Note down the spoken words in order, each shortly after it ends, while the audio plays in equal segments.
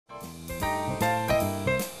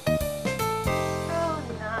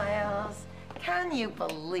you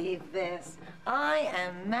believe this? I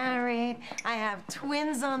am married. I have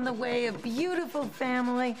twins on the way, a beautiful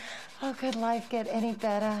family. Oh, could life get any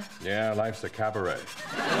better? Yeah, life's a cabaret.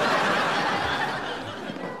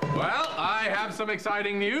 Well, I have some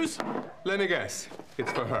exciting news. Let me guess.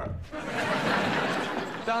 It's for her.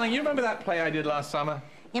 Darling, you remember that play I did last summer?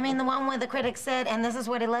 You mean the one where the critics said, and this is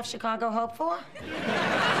what he left Chicago Hope for?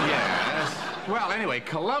 Yes. Well, anyway,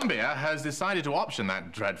 Columbia has decided to option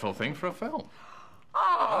that dreadful thing for a film.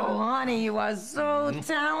 Oh, honey, you are so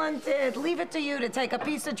talented. Leave it to you to take a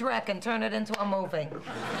piece of dreck and turn it into a movie.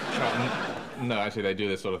 No, actually, they do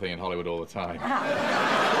this sort of thing in Hollywood all the time.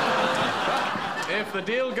 If the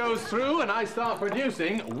deal goes through and I start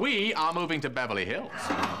producing, we are moving to Beverly Hills.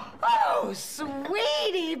 Oh,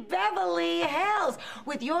 sweetie, Beverly Hills.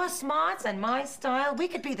 With your smarts and my style, we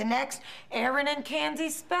could be the next Aaron and Candy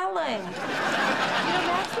Spelling. You know,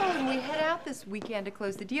 Maxwell, when we head out this weekend to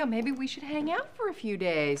close the deal, maybe we should hang out for a few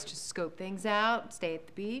days. Just scope things out, stay at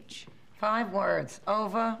the beach. 5 words.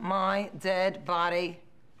 Over my dead body,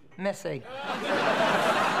 Missy.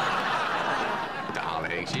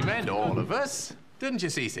 Darling, she meant all of us. Didn't you,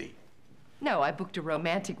 Cece? No, I booked a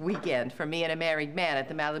romantic weekend for me and a married man at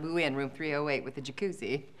the Malibu Inn, room 308 with a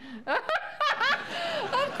jacuzzi. Of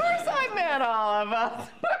course I meant all of us.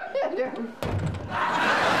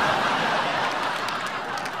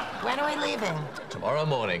 When are we leaving? Tomorrow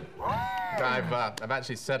morning. I've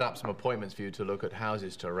actually set up some appointments for you to look at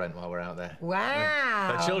houses to rent while we're out there.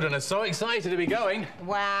 Wow. The children are so excited to be going.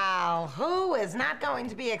 Wow. Who is not going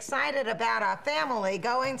to be excited about our family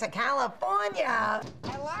going to California?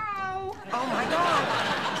 Hello? Oh, my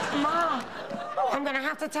God. Ma. Oh, I'm going to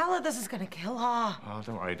have to tell her. This is going to kill her. Oh,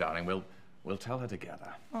 don't worry, darling. We'll tell her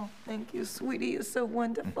together. Oh, thank you, sweetie. You're so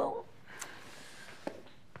wonderful.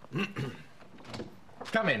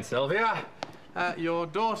 Come in, Sylvia. Your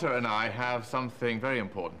daughter and I have something very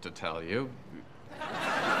important to tell you.